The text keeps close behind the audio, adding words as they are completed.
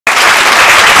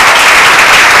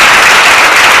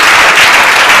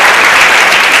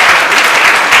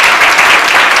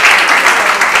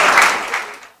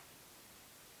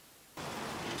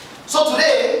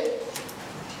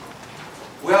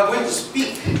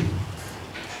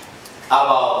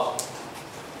about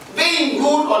being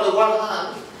good on the one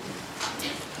hand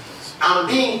and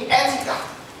being ethical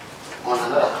on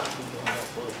another hand.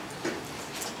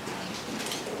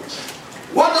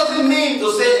 What does it mean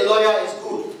to say a lawyer is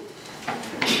good?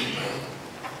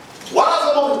 What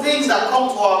are some of the things that come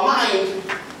to our mind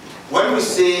when we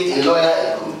say a lawyer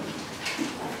is good?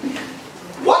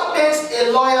 What makes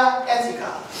a lawyer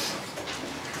ethical?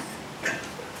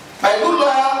 By good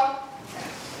lawyer,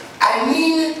 I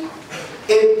mean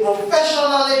a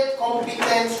professionally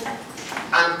competent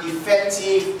and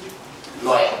effective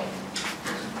lawyer.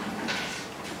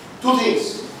 Two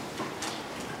things.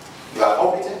 You are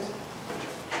competent,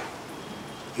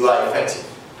 you are effective.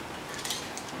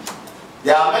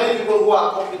 There are many people who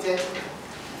are competent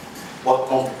but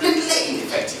completely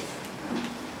ineffective.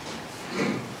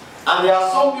 And there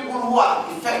are some people who are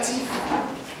effective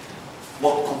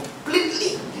but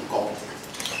completely incompetent.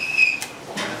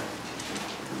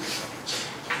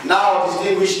 Now,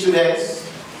 distinguished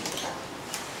students,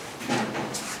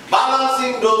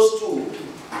 balancing those two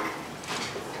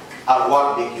are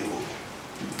what make you good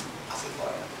as a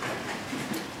lawyer.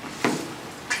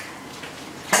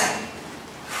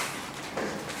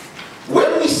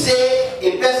 When we say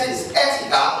a person is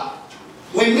ethical,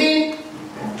 we mean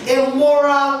a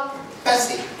moral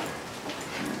person.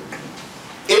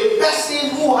 A person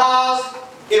who has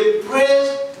a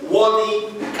praiseworthy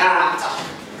character.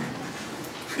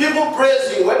 People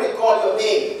praise you when they call your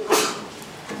name.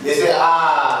 They say,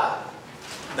 ah,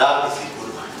 that is a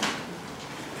good man.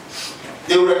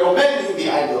 They will recommend you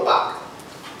behind your back.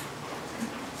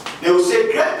 They will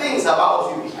say great things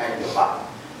about you behind your back.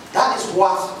 That is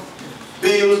what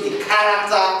builds the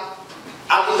character,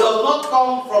 and it does not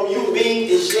come from you being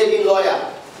a shady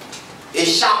lawyer, a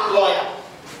sharp lawyer,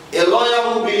 a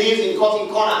lawyer who believes in cutting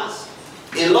corners,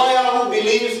 a lawyer who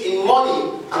believes in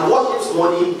money and worships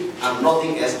money and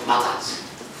nothing else matters.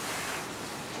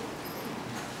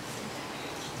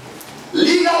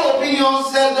 Legal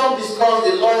opinions seldom discuss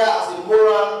the lawyer as a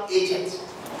moral agent.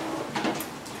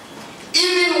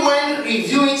 Even when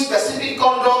reviewing specific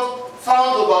conduct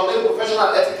found to violate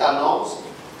professional ethical norms,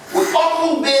 we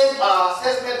often base our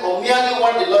assessment on merely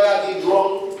what the lawyer did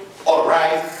wrong or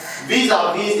right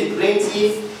vis-a-vis the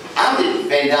plaintiff and the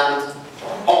defendant,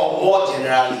 or more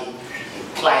generally,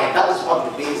 the client. That is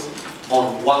what we base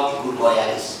on what a good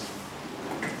lawyer is.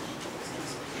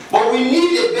 But we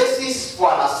need a basis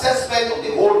for an assessment of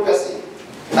the whole person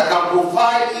that can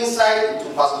provide insight into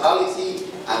personality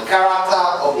and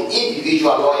character of the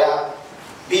individual lawyer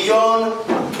beyond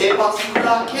a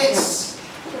particular case.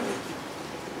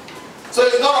 So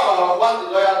it's not about what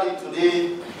the lawyer did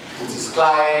today with his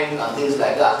client and things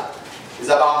like that. It's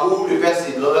about who the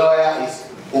person, the lawyer, is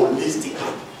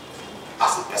holistically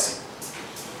as a person.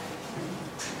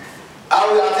 I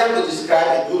will attempt to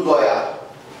describe a good lawyer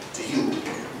to you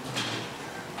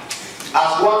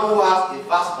as one who has a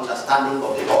vast understanding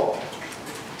of the law.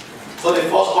 So the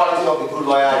first quality of a good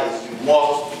lawyer is you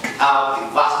must have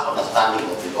a vast understanding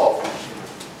of the law.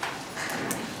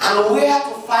 And where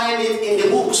to find it in the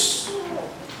books.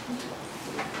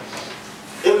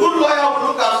 A good lawyer will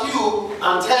look at you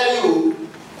and tell you,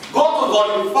 go to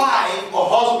volume 5 of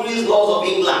Hosbury's Laws of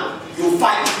England. You'll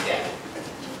find it there.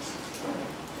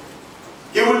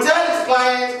 He will tell his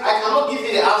client, I cannot give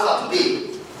you the answer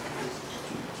today,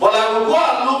 but I will go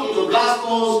and look into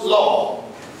Glasgow's law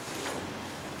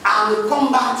and will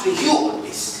come back to you on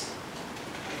this.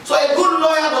 So a good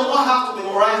lawyer does not have to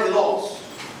memorize the laws.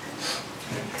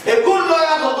 A good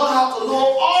lawyer does not have to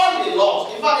know all the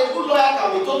laws. In fact, a good lawyer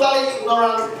can be totally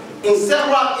ignorant in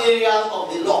several areas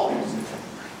of the law.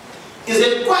 It's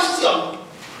a question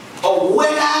of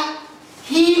whether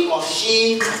he or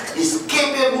she is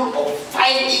capable of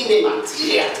finding the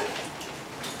material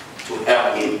to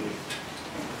help him.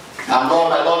 And Lord,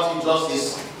 my Lord Chief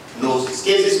Justice knows these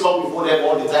cases come before them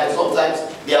all the time. Sometimes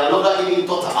they have never even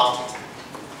thought about it.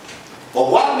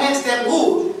 But what makes them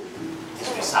good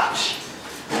is research.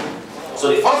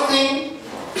 So the first thing,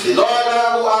 the lawyer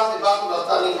who has a vast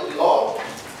understanding of the law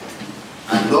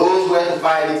and knows where to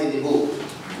find it in the book.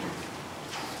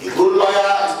 A good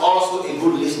lawyer is also a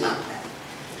good listener.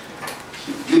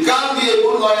 You can't be a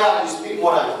good lawyer and you speak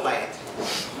more than your client.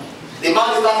 The man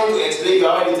is starting to explain, you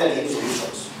are already telling him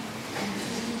solutions.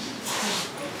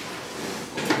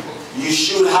 You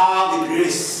should have the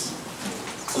grace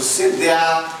to sit there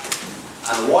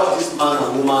and watch this man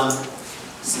and woman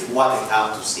see what they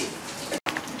have to say.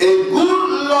 A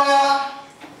good lawyer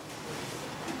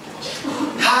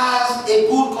has a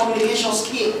good communication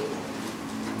skill.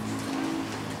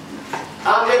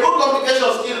 And a good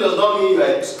communication skill does not mean you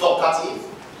are talkative,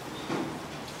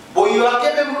 but you are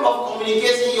capable of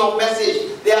communicating your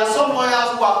message. There are some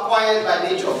lawyers who are quiet by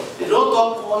nature. They don't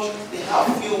talk much, they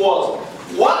have few words.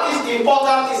 What is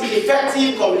important is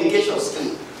effective communication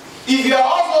skill. If you are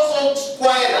also so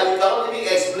quiet and you cannot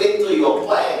even explain to your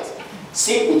client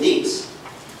simple things,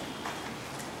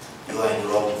 you are in the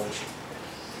wrong profession.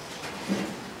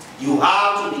 You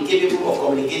have to be capable of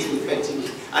communicating effectively.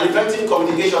 And effective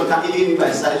communication can even be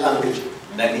by sign language,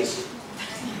 like this.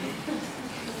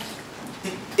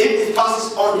 If it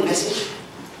passes on the message,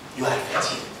 you are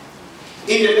effective.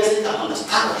 If the person can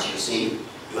understand what you say,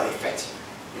 you are effective.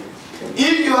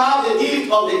 If you have the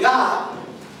gift of the gab,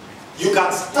 you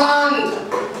can stand,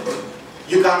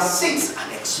 you can sit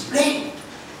and explain.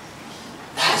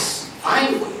 That's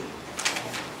fine for you.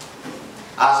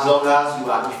 As long as you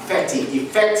are effective.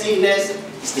 Effectiveness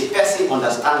is the person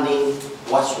understanding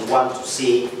what you want to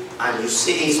say, and you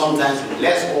say it sometimes with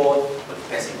less word, but the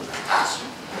person understands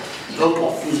you. Don't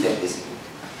confuse them basically.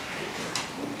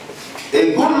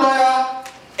 A good lawyer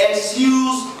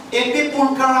exudes a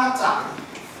people character.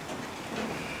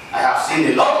 I have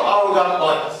seen a lot of arrogant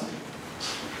lawyers.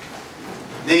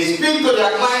 They speak to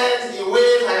their clients in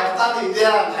ways I have started there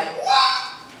and like, what?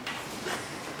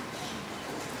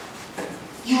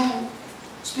 You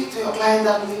speak to your client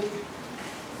that way.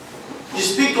 You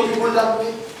speak to people that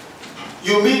way.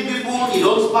 You meet people, you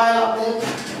don't smile at them.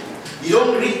 You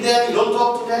don't greet them, you don't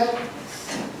talk to them.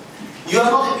 You are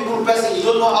not a people person, you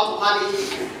don't know how to manage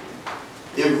people.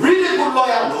 A really good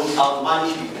lawyer knows how to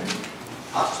manage people.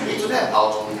 How to speak to them,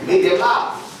 how to make them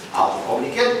laugh, how to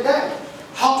communicate with them,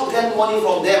 how to get money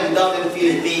from them without them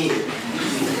feeling pain.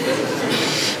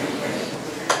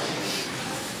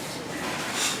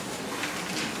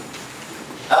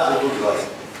 That's a good lawyer.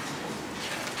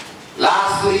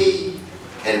 Lastly,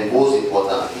 and most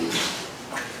importantly,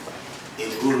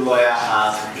 a good lawyer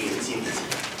has creativity.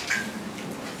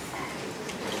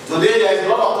 Today there is a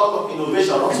lot of talk of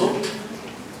innovation also.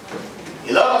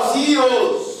 A lot of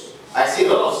CEOs. I see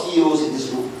a lot of CEOs in this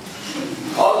room.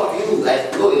 All of you, I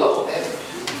know a lot of them.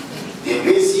 The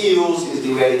main CEOs is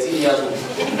the 18 years old.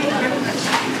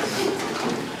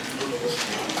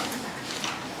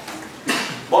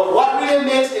 But what really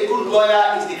makes a good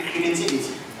lawyer is the creativity.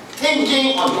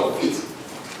 Thinking on your feet.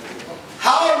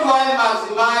 How do I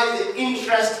maximize the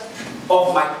interest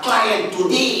of my client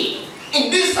today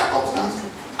in this circumstance?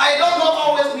 I does not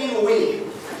always mean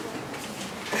winning.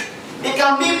 It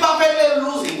can be perfectly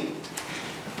losing,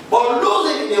 but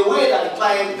losing in a way that the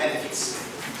client benefits.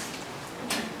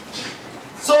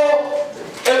 So,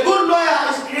 a good lawyer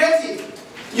is creative.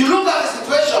 You look at the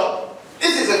situation,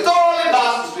 this is a totally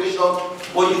bad situation,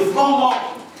 but you come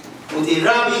up with a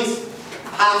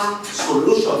rabbit-ass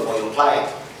solution for your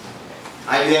client.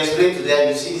 And you explain to them,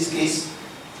 you see this case,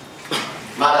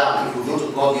 madam, if you go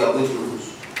to court, you are going to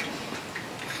lose.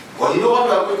 But you know what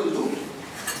we are going to do?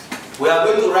 We are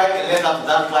going to write a letter to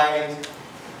that client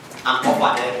and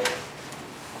offer them.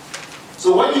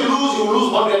 So when you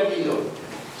lose 100 million.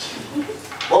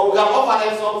 But we can offer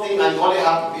them something and you only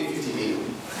have to pay 50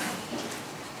 million.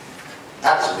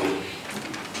 That's great.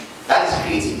 That is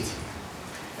creativity.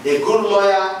 A good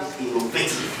lawyer is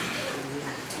innovative.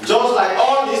 Just like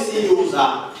all these CEOs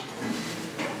are.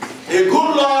 A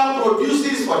good lawyer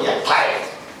produces for their client.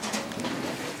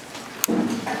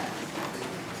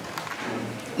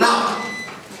 Now,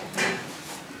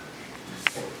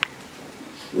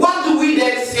 what do we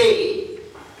then say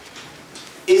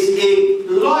is a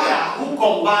lawyer who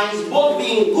combines both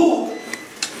being good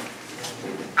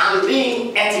and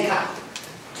being ethical?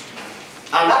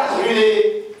 And that's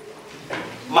really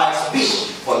my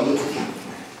speech for you today.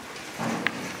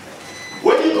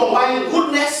 When you combine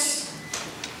goodness,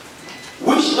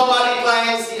 which normally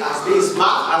clients see as being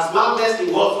smart, and smartness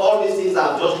involves all these things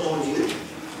I've just told you.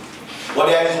 But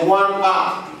there is one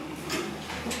part.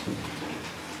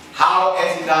 How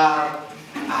ethical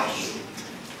are you?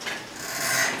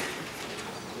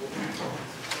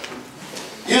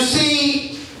 You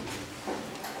see,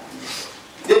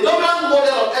 the dominant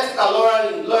model of ethical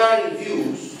lawyer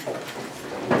reviews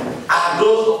are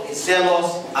those of a zealous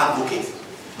advocate.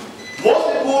 Most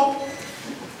people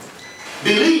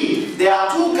believe there are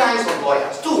two kinds of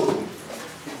lawyers. Two.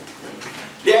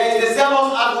 There is the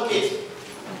zealous advocate.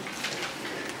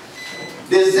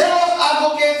 The zealous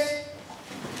advocate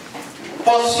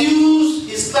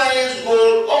pursues his client's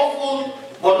goal often,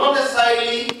 but not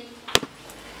necessarily.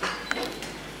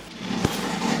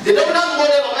 The dominant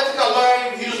model of ethical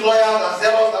lawyering views lawyers as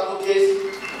zealous advocates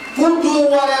who do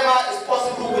whatever is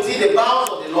possible within the bounds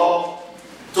of the law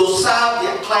to serve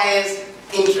their client's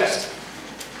interest.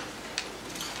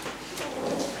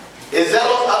 A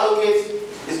zealous advocate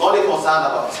is only concerned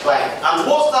about his client. And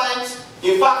most times,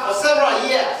 in fact, for several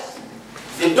years,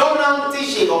 the dominant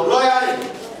teaching of lawyering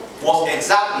was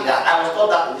exactly that. I was taught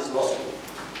that in this law school.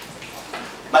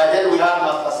 By then we had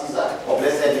Master Caesar, or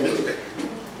blessed name,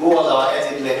 who was our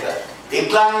ethics lecturer. A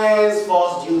client's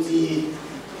first duty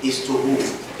is to who?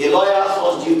 A lawyer's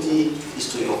first duty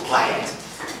is to your client.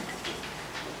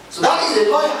 So that is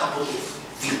a lawyer advocate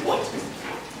viewpoint.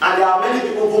 And there are many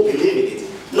people who believe in it.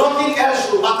 Nothing else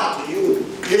should matter to you.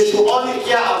 You should only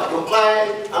care about your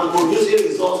client and producing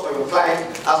results for your client.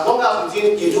 As long as you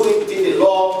do it within the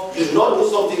law, you do not do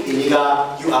something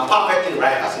illegal, you are perfectly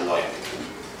right as a lawyer.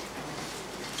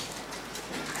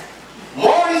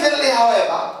 More recently,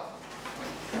 however,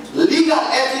 legal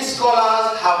ethics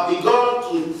scholars have begun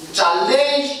to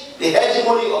challenge the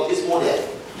hegemony of this model.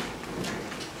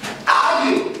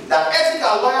 Argue that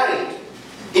ethical lawyering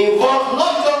involves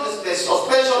not just the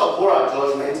suspension of moral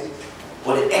judgment,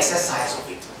 but the exercise of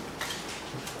it.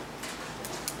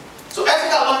 So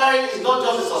ethical lawyering is not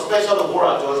just the suspension of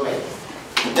moral judgment.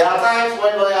 There are times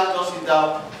when lawyers just sit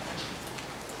down,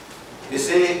 they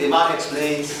say, the man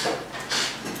explains,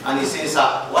 and he says,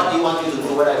 sir, what do you want me to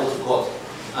do when I go to court?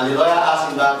 And the lawyer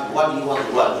asks him back, what do you want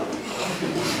to go and do?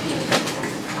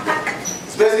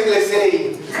 It's basically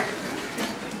saying,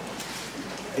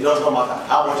 it does not matter.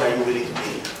 How much are you willing to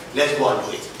pay? Let's go and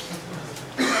do it.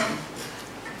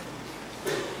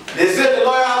 They say the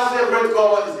lawyer's favorite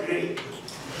color is green.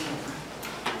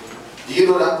 Do you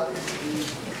know that?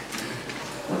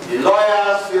 The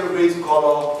lawyer's favorite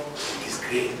color is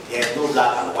green. There's no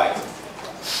black and white.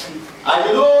 And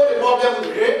you know the problem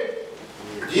with gray?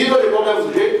 Do you know the problem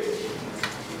with gray?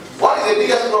 What is the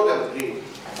biggest problem with green?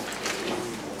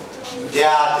 There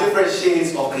are different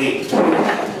shades of green.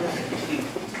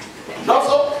 Not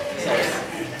so?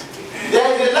 There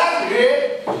is a light gray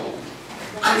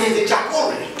and there is a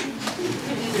charcoal gray.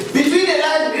 Between the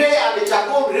light gray and the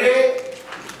charcoal gray,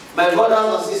 my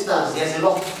brothers and sisters, there's a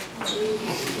lot.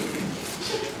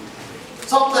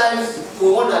 Sometimes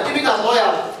we wonder, even as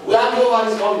lawyers, we argue over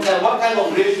this all the time. What kind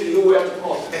of gray should you wear to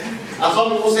court? And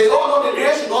some people say, oh no, the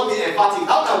gray should not be emphatic.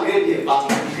 How can gray be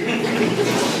emphatic?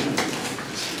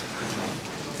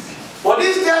 But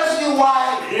this tells you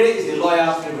why gray is the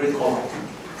lawyer's favorite color.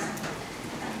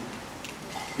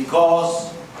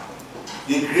 Because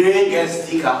the gray gets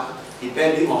thicker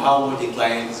depending on how much the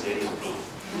client is ready to pay.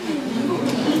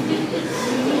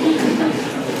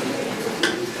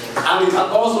 And it can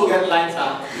also get lighter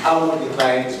how much the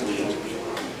client is willing to pay.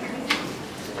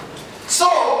 So,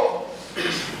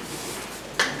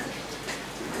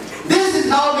 this is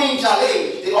now being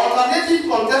challenged. The alternative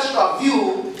contextual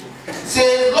view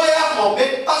says lawyers must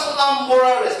make personal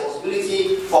moral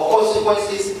responsibility for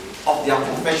consequences of their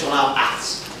professional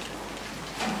acts.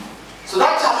 So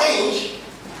that challenge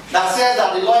that says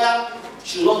that the lawyer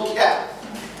should not care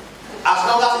as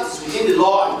long as it is within the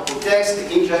law and protects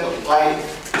the interest of the client.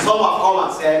 Some have come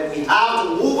and said we have to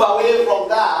move away from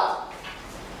that.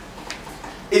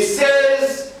 It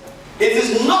says it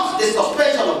is not the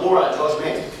suspension of moral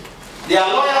judgment. There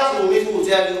are lawyers who will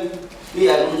tell you, me,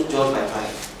 I don't judge my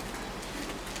client.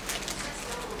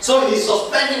 So he is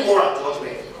suspending moral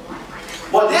judgment.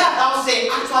 But they are now saying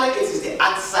actually it is the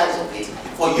exercise of it.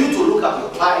 For you to look at your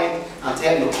client and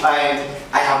tell your client,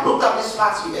 I have looked at these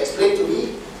facts you explained to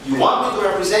me. You want me to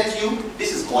represent you?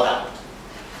 This is modern.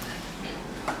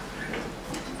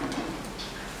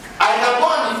 I can go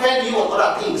and defend you on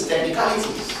other things,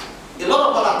 technicalities. A lot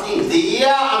of other things. The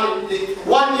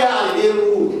 1 year and a day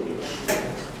rule.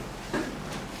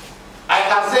 I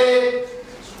can say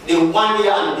the 1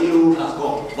 year and a day rule has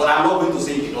gone, but I'm not going to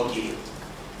say you did not kill it.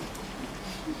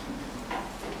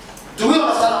 Do we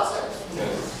understand ourselves?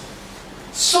 Yes.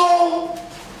 So,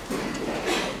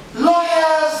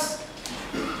 lawyers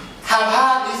have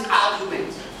had this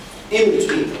argument in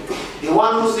between. The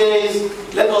one who says,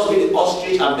 let us be the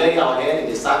ostrich and bury our head in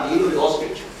the sand. Do you know the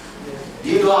ostrich? Yeah. Do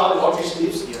you know how the ostrich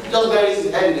lives? Yeah. He just buries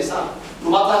his head in the sand. No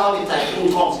matter how many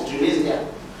typhoon comes, it remains there.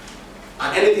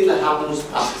 And anything that happens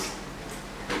passes.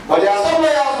 But there are some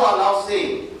lawyers who are now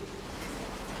saying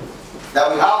that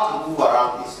we have to move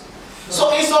around this. So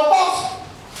in support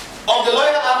of the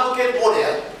lawyer advocate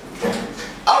model,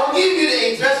 I will give you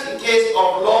the interesting case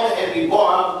of Lord Henry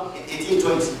Boham in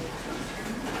 1820.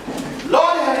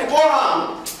 Lord Henry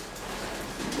Boham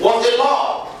was a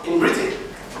lord in Britain,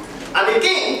 and the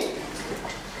king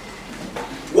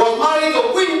was married to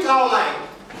Queen Caroline,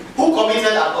 who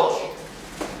committed adultery.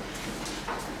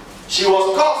 She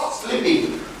was caught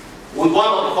sleeping with one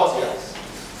of the courtiers.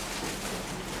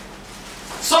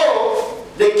 So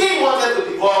the king wanted to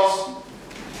divorce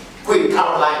Queen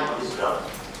Caroline on this ground.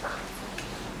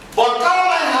 But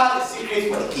Caroline had a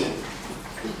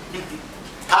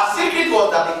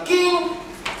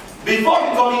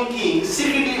becoming king,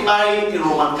 secretly married a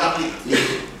Roman Catholic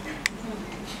lady.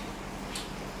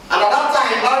 And at that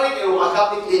time, marrying a Roman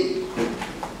Catholic lady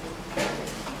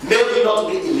made him not to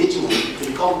be eligible to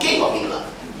become king of England.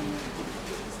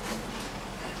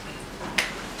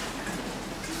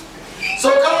 So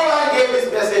Caroline gave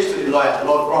this message to the lawyer,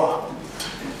 Lord Graham.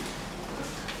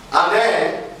 And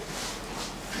then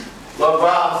Lord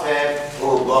Graham said,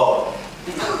 oh God,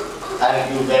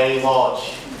 thank you very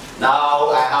much. Now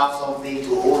I have something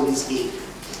to hold this king.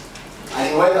 And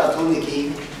he went and told the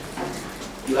king,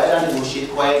 you either negotiate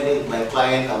quietly with my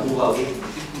client and move away,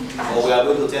 or we are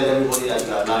going to tell everybody that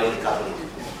you are married a Catholic.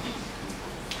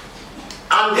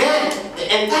 And then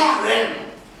the entire realm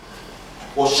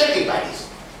was shaken by this.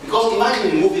 Because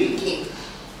imagine removing a king,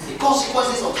 the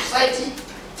consequences of society,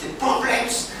 the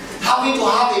problems, having to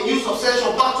have a new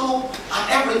succession battle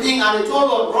and everything, and they told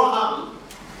Lord Graham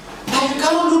that you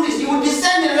cannot do this, you will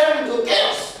descend the realm into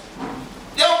chaos.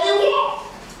 There will be war.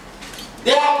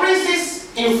 There are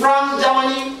princes in France,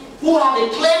 Germany, who have a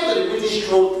claim to the British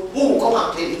throne, who will come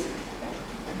and claim it.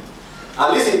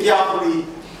 And listen carefully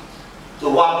to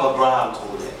what Lord Graham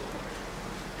told them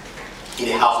in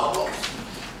the House of Lords.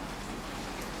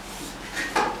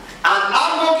 An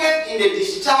advocate in the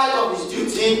discharge of his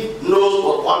duty knows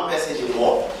but one person in the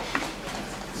world.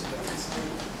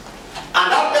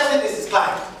 And that person is his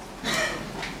client.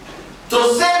 To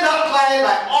save that client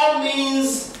by all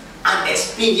means and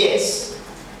expedience,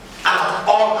 and at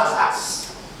all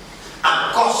hazards,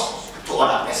 and cost to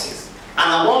other persons, and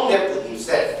among them to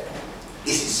himself,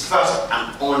 is his first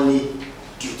and only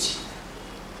duty.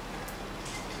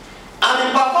 And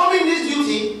in performing this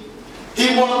duty,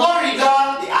 he must not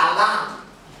regard the alarm,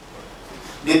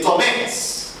 the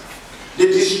torments, the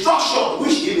destruction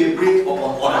which he may bring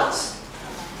upon others.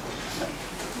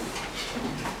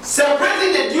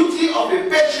 Separating the duty of a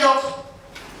patriot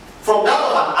from that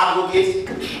of an advocate,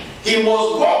 he must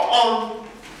go on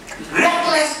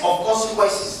reckless of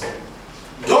consequences,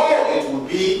 though it would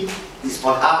be his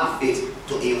unhappy fate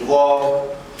to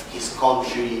involve his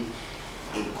country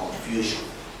in confusion.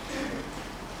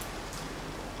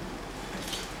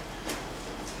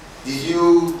 Did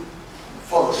you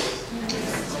follow it?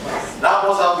 That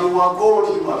must have been one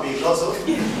gold human being also.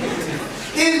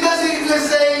 He's basically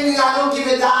saying, I don't give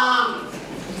a damn.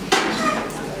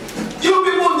 You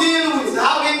people deal with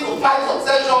having to fight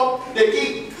succession, the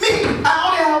king. Me, I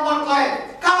only have one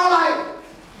client, Caroline.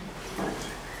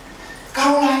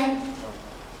 Caroline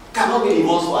cannot be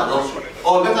divorced for adultery.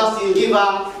 Or better still,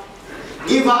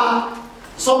 give her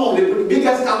some of the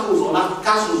biggest castles on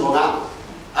her.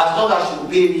 As long as she will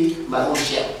pay me my own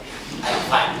share, I am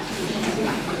fine.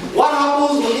 What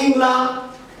happens to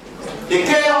England? The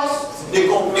chaos, the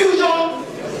confusion,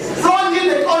 plunging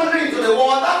the country into the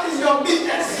war, that is your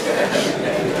business.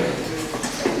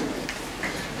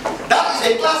 That is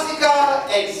a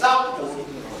classical example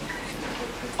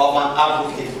of an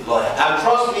advocate lawyer. And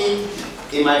trust me,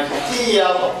 in my 15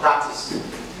 years of practice,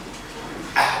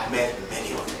 I have met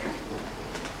many of them.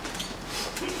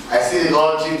 I see the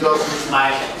Lord Jesus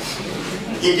smiling.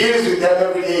 He deals with them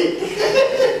every day.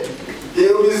 He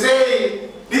will be saying,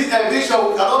 this eviction,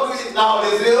 we cannot do it now.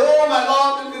 They say, oh my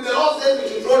Lord, the Lord says we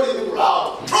should throw these people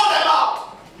out. Throw them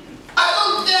out! I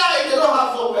don't care if they don't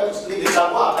have somewhere to sleep. They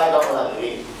can go and lie down under the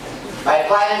rain. My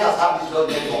client has had this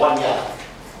judgment for 1 year.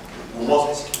 We must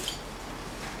execute.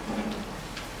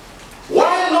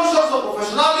 While notions of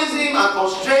professionalism and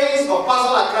constraints of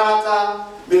personal character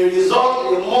may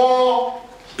result in a more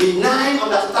benign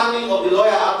understanding of the lawyer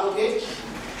advocate,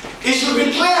 it should be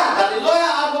clear that the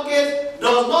lawyer advocate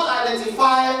does not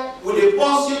identify with the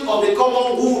pursuit of the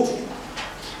common good.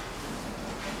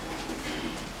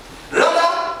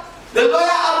 Rather, the lawyer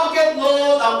advocate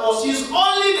knows and pursues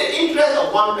only the interest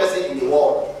of one person in the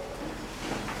world,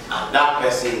 and that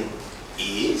person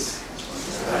is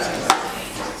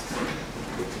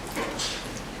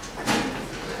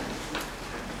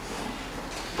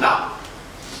now.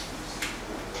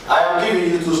 I am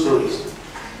giving you two stories.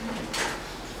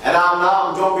 And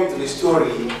I'm jumping to the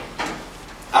story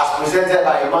as presented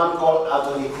by a man called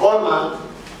Anthony Coleman,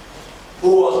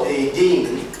 who was the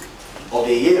dean of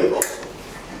the Yale Law School.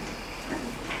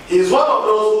 He's one of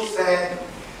those who said,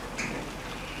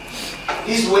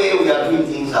 this way we are doing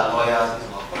things as lawyers is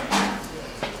not correct.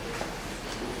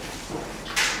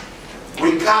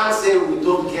 We can't say we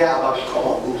don't care about the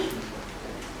common good.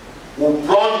 We'll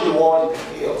plunge the world into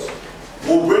chaos.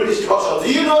 We'll bring destruction.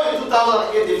 Do you know in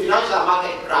 2008 the financial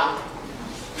market crashed?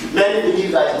 Many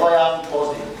believe that it's lawyers who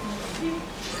caused it.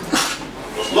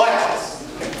 It was lawyers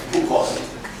who caused it.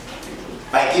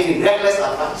 By giving reckless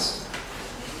advice.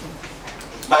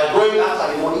 By going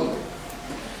after the money.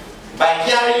 by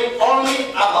caring only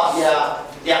about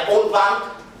their own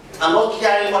bank and not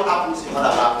caring what happens in other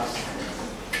banks.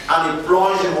 And they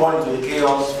plunge the world into a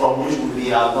chaos from which we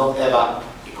have not ever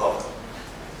recovered.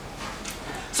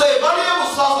 So a valuable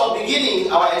source of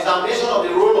beginning our examination of the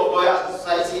role of lawyers in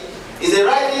society is the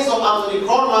writings of Anthony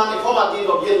Coleman, a former dean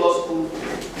of Yale Law School,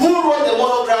 who wrote the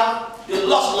monograph, The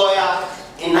Lost Lawyer,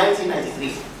 in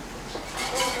 1993.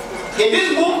 In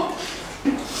this book,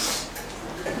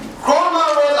 Coleman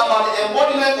wrote about the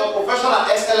embodiment of professional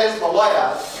excellence for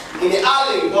lawyers in the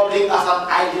early republic as an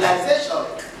idealization,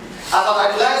 as an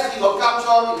idealized figure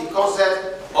captured in the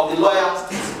concept of the lawyer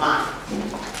statesman.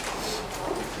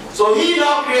 So he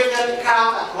now created a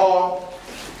character called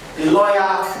the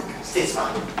lawyer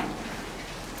statesman.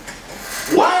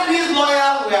 While these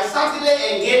lawyers were certainly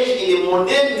engaged in the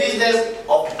mundane business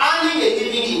of earning a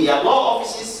living in their law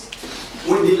offices,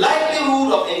 with the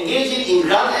likelihood of engaging in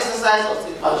grand exercise of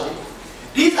statesmanship,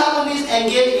 these attorneys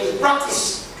engaged in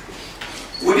practice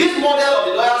with this model of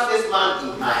the lawyer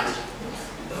statesman in mind.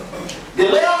 The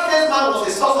lawyer statesman was a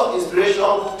source of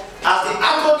inspiration as the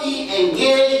attorney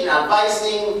engaged in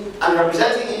advising and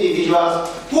representing individuals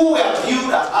who were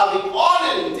viewed as having all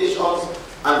the limitations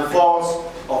and faults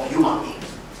of human beings.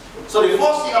 So the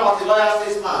first thing about the lawyer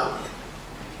statesman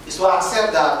is to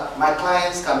accept that my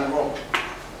clients can be wrong.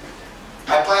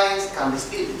 My clients can be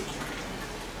stupid.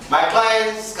 My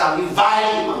clients can be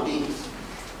vile human beings.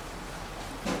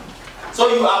 So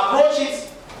you approach it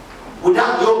with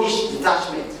that yogish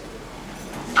detachment,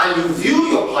 and you view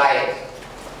your client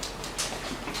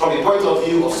from the point of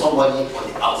view of somebody on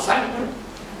the outside.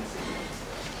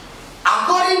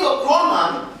 According to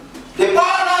Coleman, the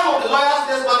paradigm of the lawyer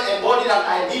statesman embodied an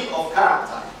ideal of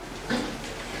character.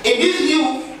 In this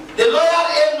view, the lawyer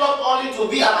aimed not only to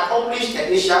be an accomplished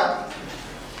technician,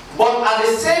 but at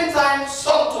the same time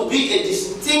sought to be a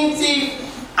distinctive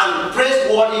and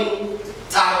praiseworthy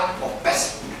type of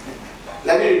person.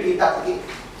 Let me repeat that again.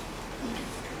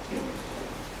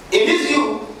 In this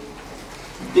view,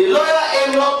 the lawyer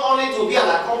aimed not only to be an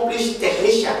accomplished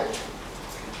technician.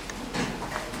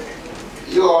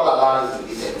 You all are learning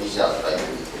to be technicians, right?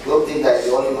 Don't think that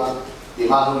the only man, the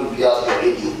man who repairs the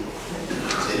radio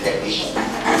is a technician.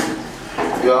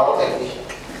 You are all technicians.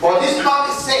 But this man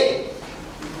is saying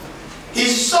he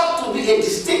sought to be a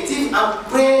distinctive and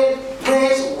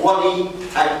praiseworthy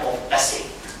type of person.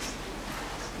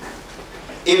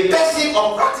 A person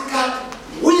of practical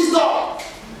wisdom.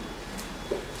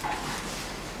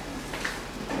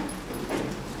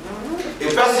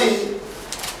 A person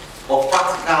of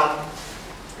practical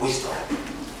wisdom.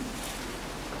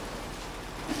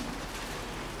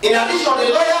 In addition, the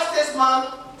lawyer statesman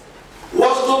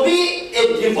was to be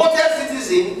a devoted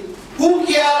citizen who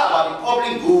cared about the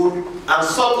public good and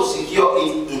sought to secure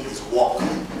it in his work.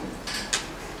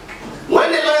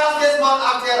 When the lawyer statesman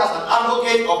acted as an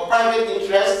advocate of private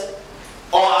interests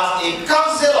or as a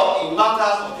counselor in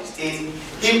matters of the state,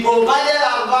 he provided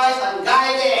advice and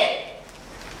guidance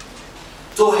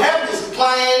to help his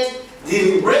clients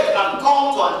deliberate and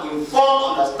come to an informed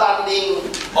understanding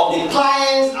of the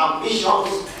client's ambitions,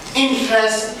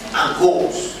 interests, and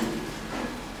goals.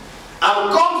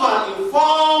 And come to an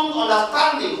informed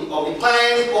understanding of the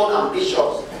client's own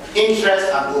ambitions, interests,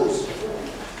 and goals.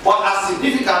 But as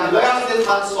significant, the lawyer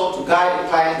statesman sought to guide the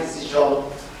client's decision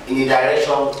in the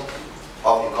direction of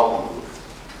the common good.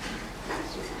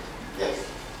 Yes,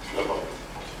 no problem.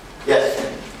 Yes.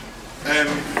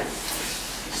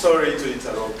 Sorry to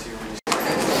interrupt you.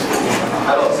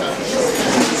 Hello, sir.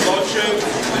 Lordship,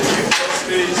 the Chief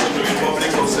Justice of the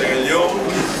Republic of Sierra Leone,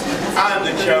 and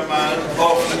the Chairman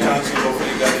of the Council of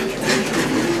Legal Education.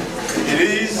 It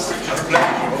is a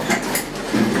pleasure,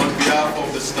 on behalf of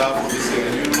the staff of the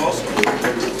Sierra Leone Law School,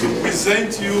 to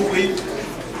present you with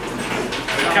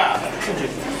the cap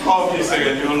of the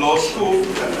Sierra Leone Law School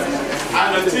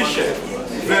and a t-shirt,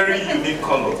 very unique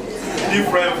color,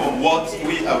 different from what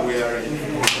we are wearing.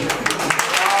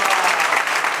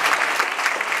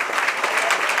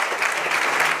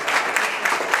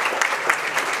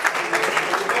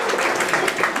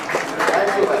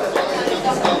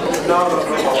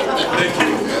 Thank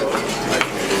you.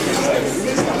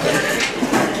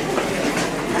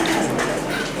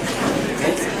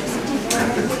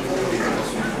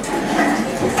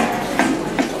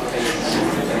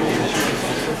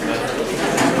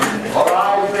 All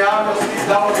right, we have to sit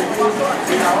down with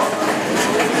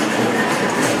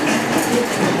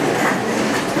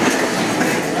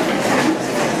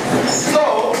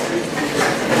So,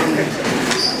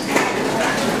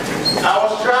 I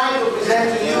was trying to present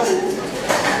to you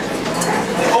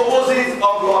the opposite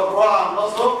of Lord Graham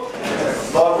also.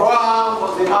 Lord Graham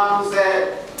was the man who said,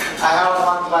 I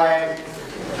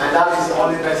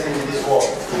work.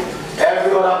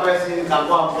 Every other person can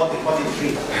go and plot a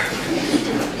 43.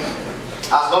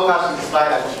 As long as she decides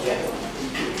that she can.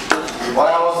 But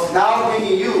I was now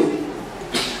bringing you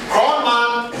one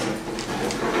man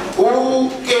who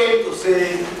came to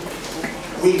say,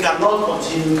 we cannot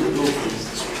continue to do things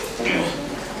this way.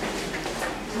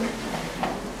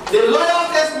 The loyal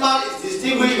statesman is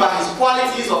distinguished by his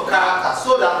qualities of character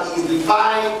so that he is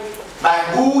defined by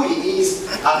who he is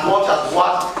as much as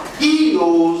what he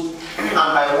knows and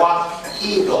by what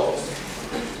he does.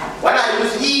 When I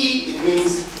use he, it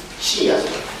means she as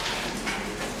well.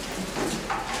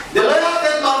 The loyal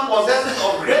statesman possesses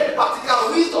of great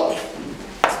practical wisdom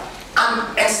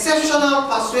and exceptional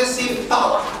persuasive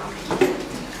power.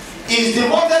 He is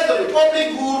devoted to the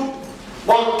public good,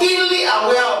 but keenly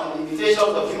aware of the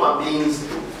limitations of human beings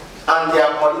and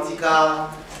their political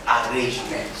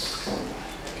arrangements.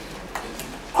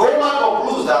 Coleman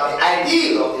concludes that the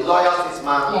ideal of the loyal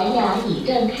statesman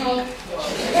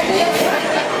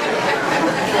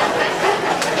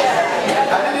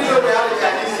I didn't know we had a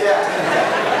Chinese here.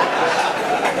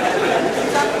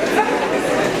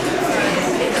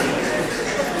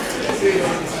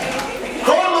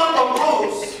 Coleman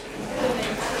concludes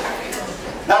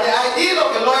that the ideal of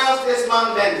a loyal statesman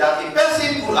meant that a person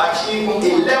could achieve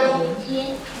a level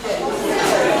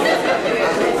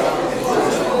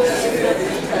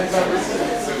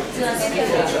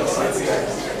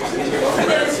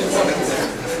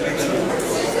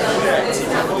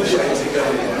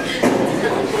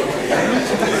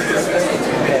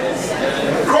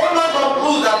Coleman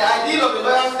concludes that the ideal of a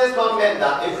loyal statesman meant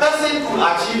that a person could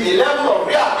achieve a level of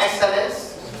real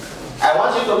excellence. I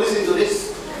want you to listen to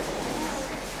this.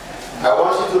 I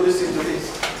want you to listen to this.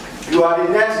 You are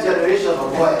the next generation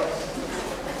of lawyers.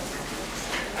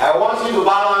 I want you to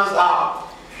balance out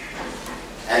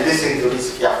and listen to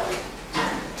this carefully.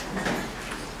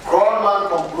 Coleman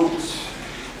concludes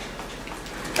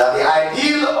that the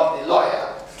ideal of the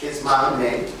lawyer statesman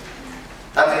meant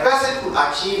that the person could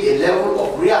achieve a level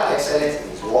of real excellence in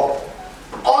his work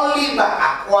only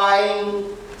by acquiring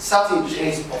certain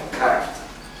traits of character.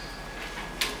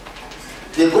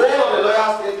 The goal of the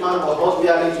loyal statesman was not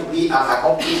merely to be an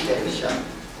accomplished technician,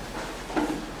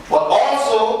 but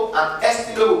also an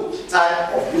estimable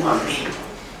type of human being.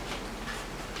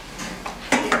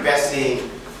 A person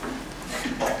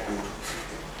of good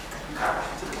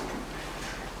character.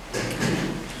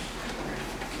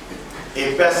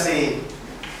 A person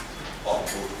of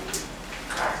good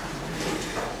character.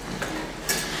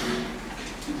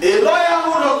 A lawyer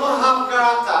who does not have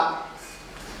character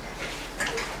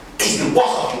is the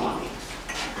worst of human beings.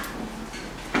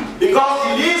 Because he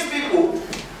leads people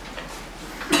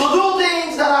to do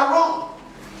things that are wrong.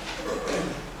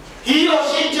 He or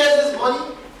she chases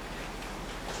money.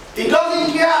 He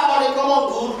doesn't care about the common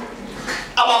good,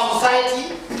 about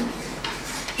society.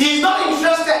 He is not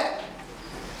interested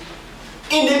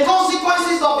in the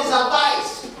consequences of his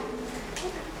advice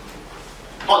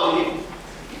on the people.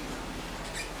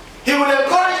 He will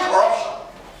encourage corruption.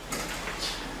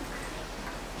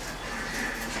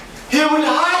 He will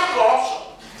hide corruption.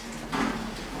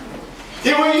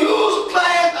 He will use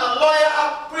client and lawyer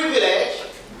privilege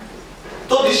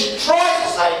to destroy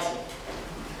society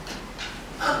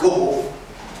and go home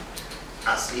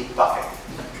and sleep perfectly.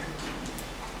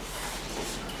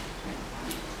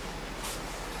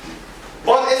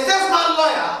 But a statesman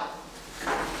lawyer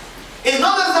is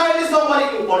not necessarily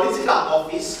somebody in political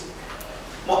office,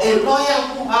 but a lawyer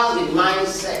who has the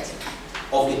mindset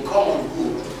of the common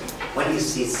good when he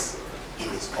sits in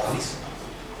his office.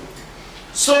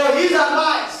 So his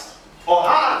advice or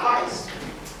her advice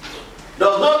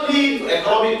does not lead to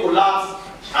economic collapse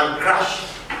and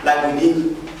crash like we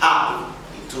did have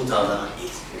in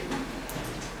 2008.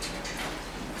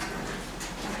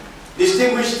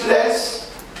 Distinguished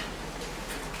students,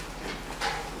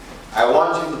 I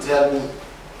want you to tell me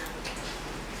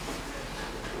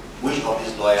which of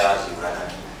these lawyers you rather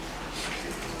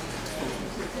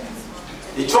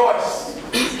be. The choice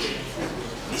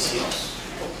is yours.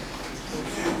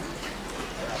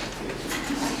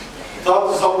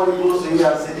 Talk to somebody close to you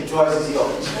and say the choice is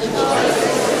yours.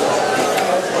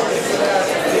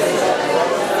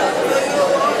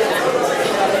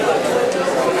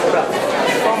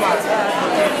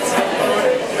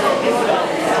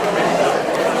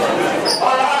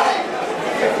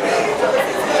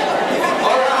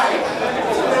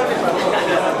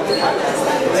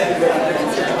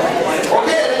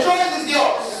 Okay, the choice is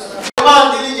yours. The man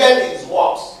diligent in his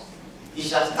works, he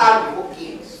shall stand before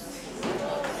kings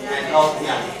and not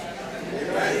fear.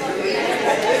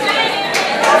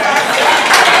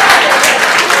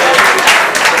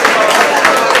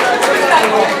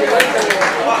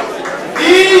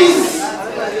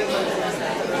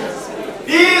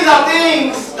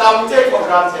 that we take for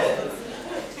granted.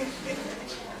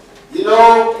 You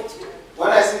know,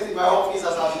 when I sit in my office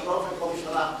as a government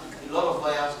commissioner, a lot of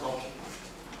lawyers come.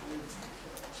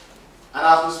 And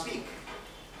as we speak,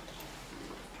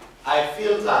 I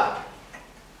filter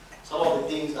some of the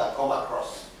things that come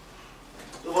across.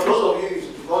 So for those of you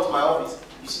who go to my office,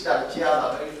 you see that the chairs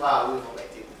are very far away from my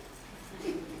table.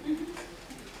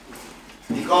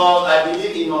 Because I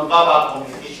believe in non-verbal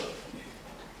communication.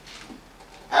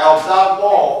 I observe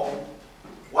more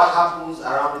what happens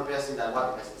around the person than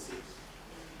what the person says.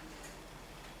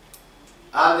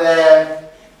 And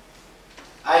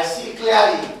I see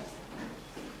clearly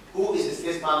who is a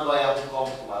statesman lawyer who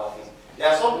comes to my office. There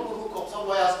are some people who come, some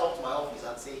lawyers come to my office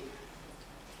and say,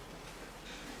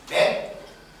 Ben,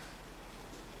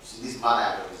 you see this man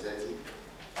I am representing?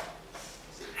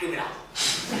 He's a criminal.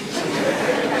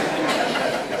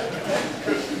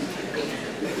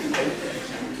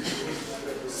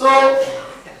 So,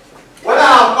 when I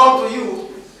have come to you,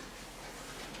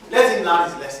 let him learn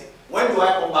his lesson. When do I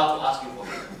come back to ask you for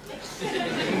him?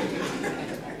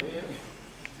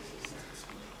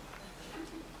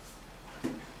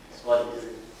 What is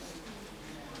it?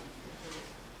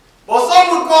 But some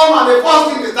will come and the first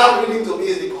thing they start reading to me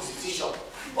is the Constitution.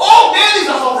 Oh, bail is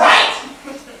of right!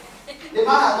 The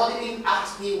man has not even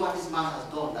asked me what this man has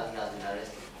done that he has been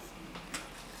arrested.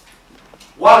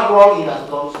 What wrong he has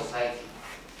done to society.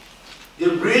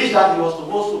 The bridge that he was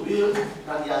supposed to build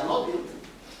that he has not built.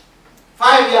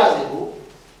 5 years ago,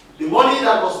 the money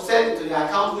that was sent to the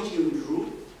account which he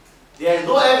withdrew, there is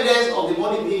no evidence of the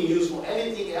money being used for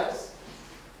anything else.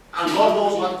 And God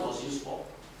knows what it was used for.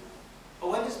 But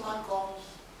when this man comes,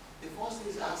 the first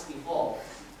thing he's asking for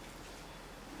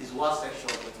is what section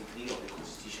 23 of the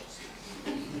Constitution says.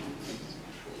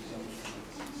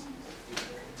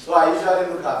 So I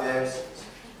usually look at them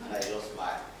and I just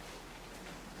smile.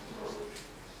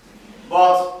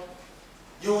 But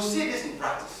you will see this in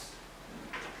practice.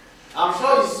 I'm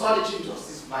sure you saw the Chief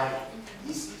Justice smiling.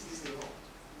 He sees this a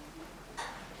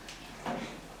lot.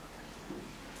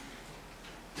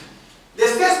 The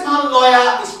statesman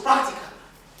lawyer is practical.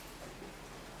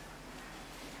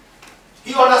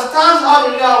 He understands how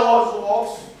the real world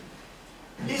works.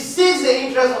 He sees the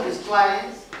interest of his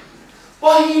clients,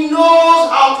 but he knows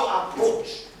how to approach.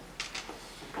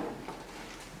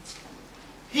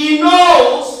 He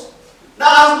knows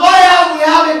that as lawyers we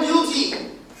have a duty,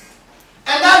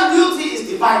 and that duty is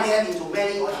divided into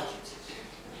many other duties.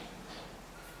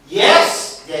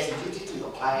 Yes, there is a duty to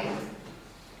your client,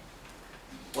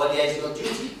 but there is your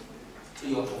duty to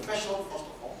your profession first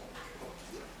of all.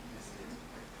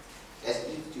 There's a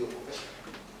duty to your profession.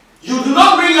 You do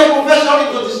not bring your profession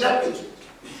into disrepute.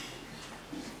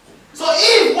 So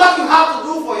if what you have to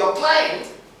do for your client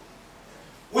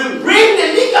will bring the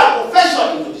legal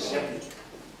profession into disrepute, you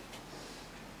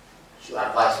should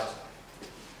advise us.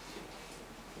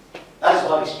 That is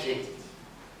what restraint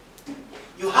is.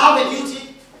 You have a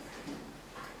duty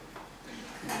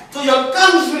to your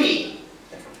country.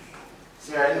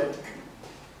 Sierra Leone.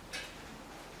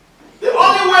 The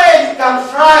only way you can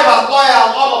thrive as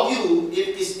lawyers, all of you,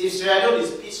 if Sierra Leone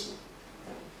is peaceful.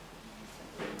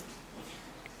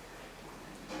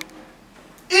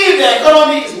 If the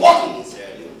economy is working in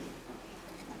Sierra Leone.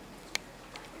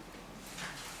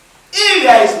 If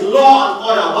there is law and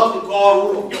order, what we call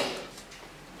rule of law,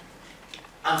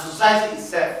 and society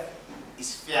itself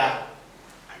is fair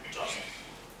and just.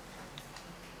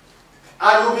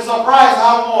 And you'll be surprised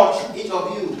how much each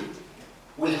of you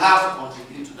will have to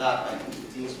contribute to that by doing the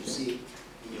things you see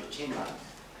in your chamber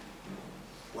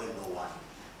when no one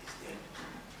is there.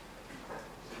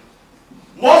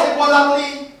 Most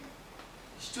importantly,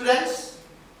 students,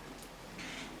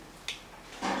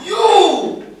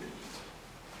 you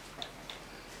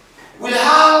will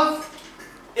have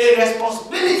a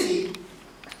responsibility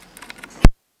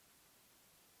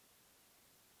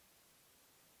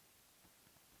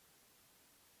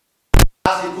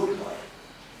as a good lawyer.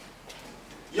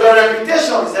 Your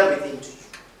reputation is everything to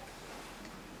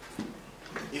you.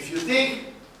 If you think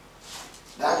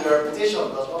that your reputation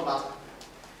does not matter.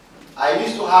 I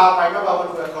remember when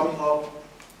we were coming up,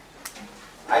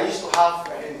 I used to have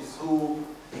friends who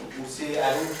would say,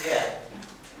 I don't care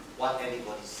what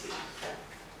anybody says.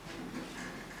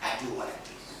 I do what I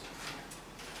please.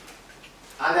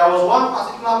 And there was one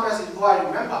particular person who I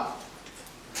remember.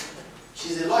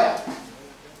 She's a lawyer.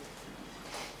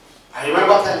 I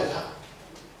remember telling her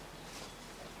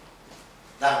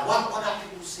that what other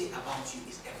people say about you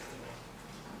is everything.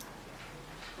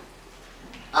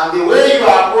 And the way you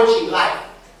are approaching life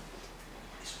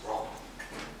is wrong.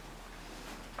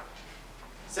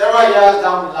 Several years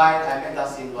down the line, I met that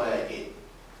same lawyer again.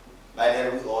 By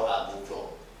then, we all had moved on.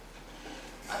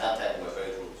 At that time, we were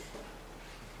very close.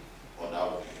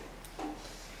 Undoubtedly.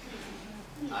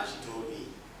 And she told me,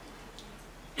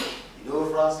 you know,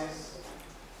 Francis,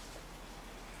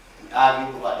 we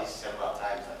argued over this several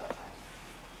times at that time.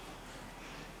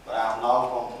 But I have now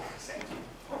come to accept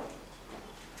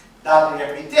that the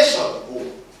reputation you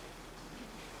hold,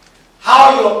 how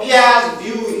your peers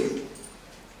view you,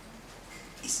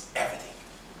 is everything.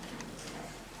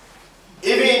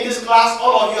 Even in this class,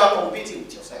 all of you are competing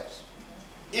with yourselves.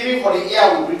 Even for the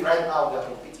air we breathe right now, we are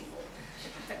competing for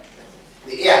it.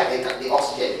 The air, the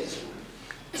oxygen in this room.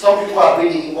 Some people are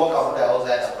breathing in more carbon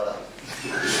dioxide than others.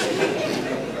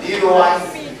 Do you know why?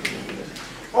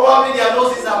 Probably their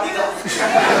noses are bigger.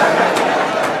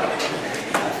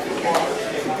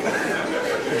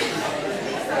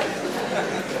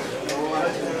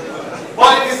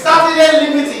 But it is certainly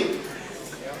limiting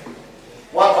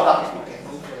what other people get.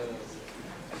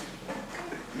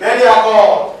 Many are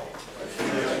called.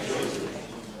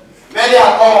 Many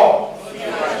are called.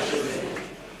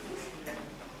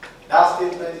 That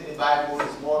statement in the Bible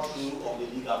is more true of the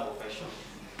legal profession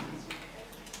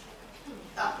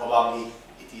than probably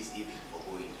it is even for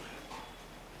going.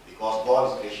 Because God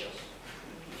is gracious.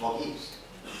 He forgives.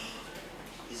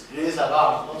 His grace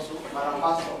abounds, not so, Madam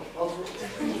Pastor, not so.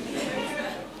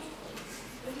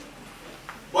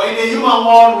 But in the human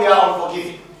world, we are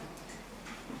unforgiving.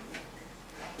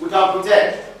 We can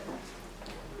pretend.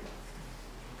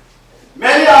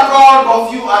 Many are called, but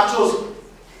few are chosen.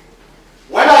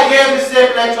 When I gave the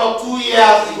same lecture 2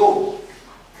 years ago,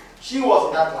 she was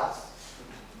in that class.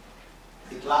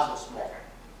 The class was small.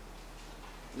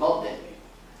 Not then.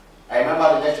 I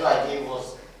remember the lecture I gave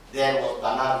was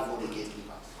Banana before the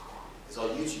gatekeepers. It's on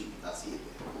YouTube, you can see it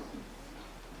there.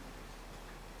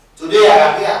 Today I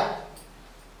am here,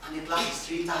 and the class is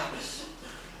 3 times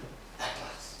that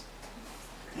class.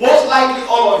 Most likely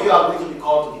all of you are going to be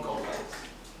called to the conference.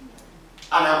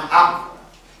 And I'm happy.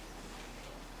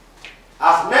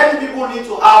 As many people need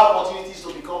to have opportunities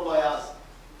to become lawyers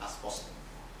as possible.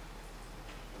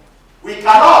 We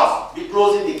cannot be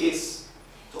closing the gates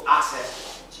to access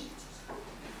to opportunities.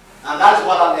 And that is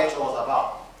what our lecture was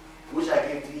about, which I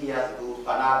gave 3 years ago,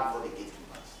 Banana before the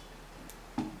gatekeepers.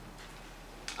 And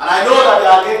I know that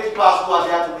there are gatekeepers who are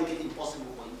there to make it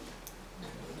impossible for you.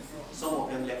 Some of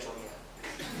them lecture here.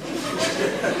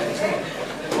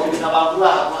 But Mr. Bangura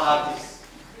has not had this.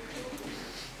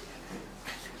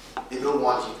 They don't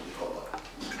want you to become lawyer.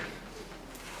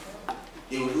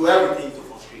 They will do everything to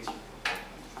frustrate you.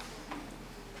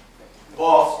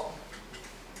 But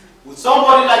with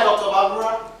somebody like Dr.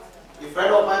 Bangura, a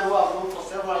friend of mine who I've known for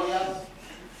several years,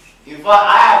 in fact,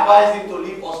 I advised him to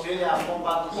leave Australia and come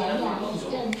back to Australia.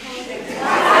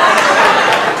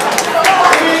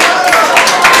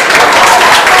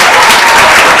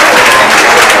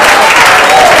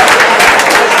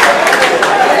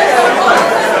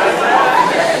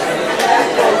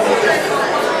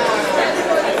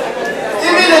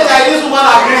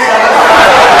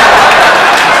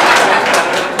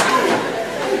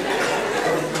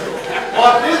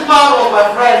 But this man was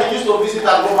my friend. He used to visit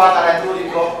and go back, and I told him,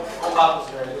 come back to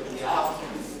Australia.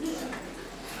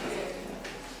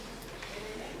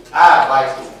 I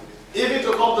advised him. Even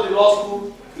to come to the law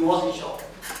school, he wasn't sure.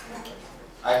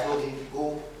 I told him,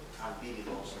 go and be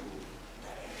the law school.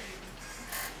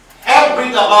 Help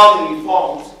bring about the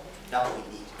reforms that we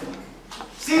need.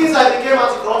 Since I became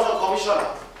anti-corruption commissioner,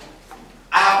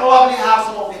 I have probably had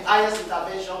some of the highest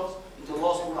interventions into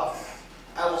law school affairs.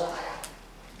 I was tired.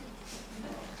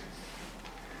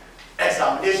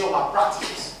 Examination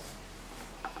malpractices,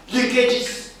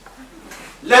 leakages,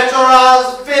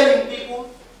 lecturers failing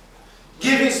people,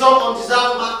 giving some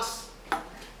undeserved marks,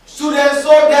 students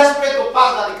so desperate to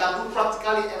pass that they can do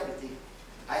practically everything.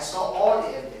 I saw all the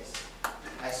evidence.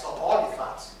 I saw all the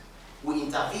facts. We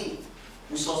intervened.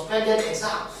 We suspended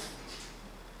exams.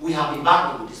 We have been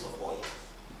battling with this for 4 years.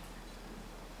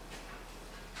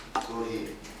 I told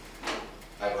him,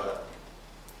 my brother,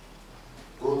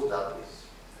 go to that place.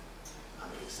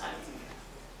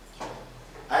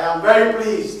 I am very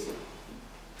pleased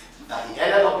that he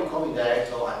ended up becoming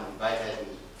director and invited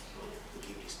me to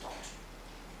give this talk.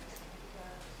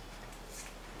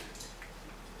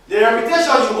 The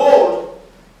reputation you hold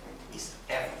is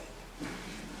everything.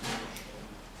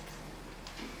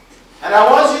 And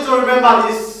I want you to remember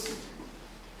this.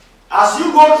 As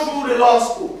you go through the law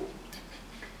school,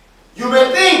 you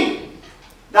may think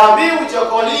that being with your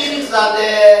colleagues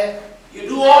and you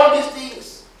do all these things.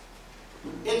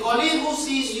 A colleague who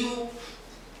sees you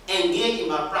engage in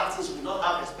malpractice will not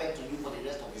have respect to you for the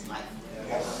rest of his life.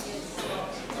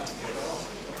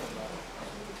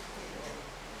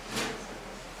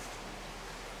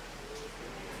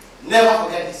 Never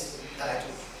forget this that I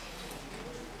told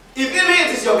you. If even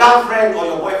it is your girlfriend or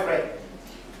your boyfriend,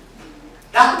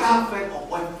 that girlfriend or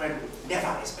boyfriend will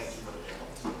never respect you for the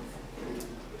record.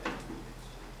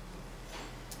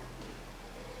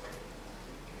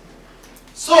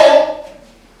 So,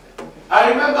 I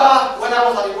remember when I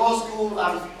was at the law school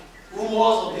and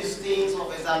rumors of these things,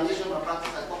 of examination and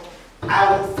practice, I thought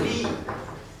I would flee.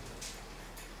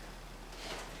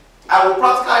 I would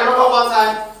practice. I remember one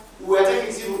time we were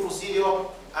taking civil procedure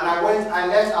and I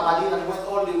left Aberdeen and went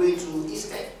all the way to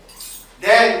Eastern.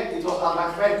 Then it was at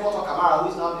my friend Koto Kamara, who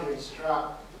is now the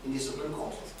registrar in the Supreme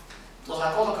Court. It was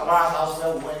at Koto Kamara's house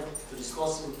where we went to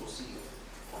discuss civil procedure.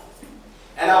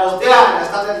 And I was there and I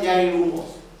started hearing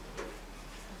rumors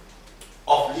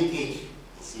of leakage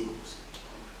in civil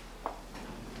procedure.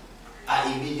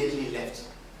 I immediately left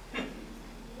and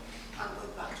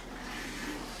went back to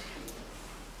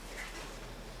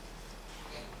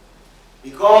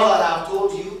because I have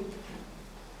told you,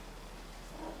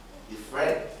 the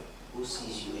friend who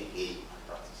sees you again in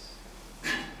practice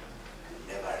will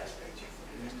never respect you for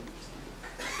the rest of his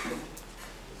life.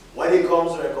 When it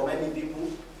comes to recommending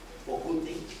people for good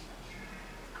things,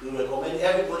 you recommend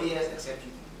everybody else except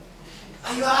you.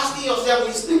 And you are asking yourself,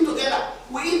 we sleep together,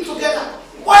 we eat together.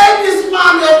 When this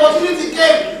man the opportunity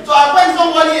came to appoint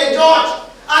somebody a judge,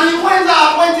 and he went and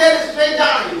appointed a stranger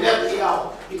and he left me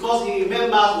out. Because he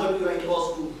remembers when we were in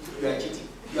law school, you are cheating.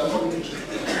 You are coming to cheat.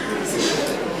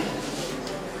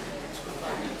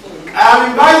 I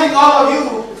am inviting all of you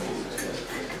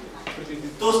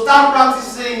to start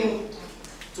practicing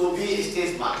to be a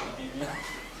statesman.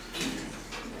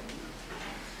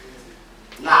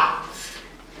 Now,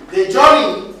 the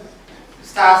journey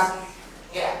starts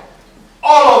here.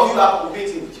 All of you are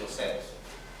competing with yourselves.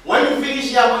 When you finish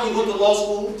here, when you go to law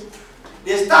school,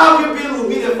 the star pupil will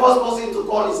be the first person to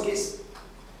call his case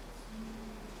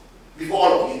before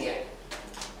all of you here.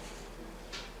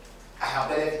 I have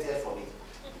benefited from it.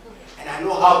 And I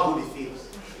know how good it feels.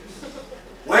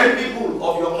 When people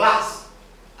of your class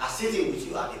are sitting with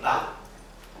you at the bar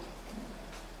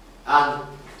and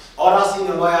other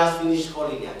senior lawyers finish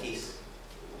calling their case,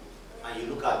 and you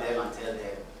look at them and tell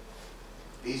them,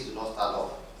 please do not stand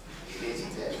up.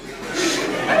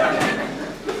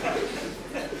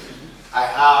 I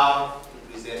have to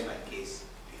present my case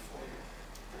before you.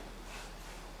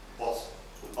 But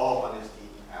with all honesty,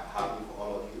 I am happy for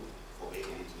all of you for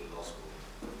making it to the law school.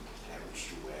 And I wish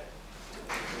you well.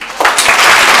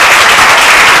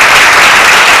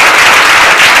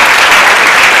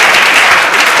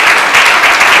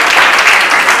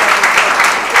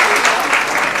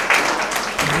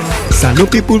 Some no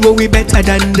people will be better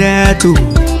than that too.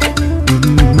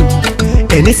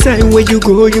 Anytime where you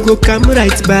go come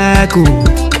right back.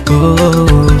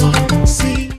 Oh.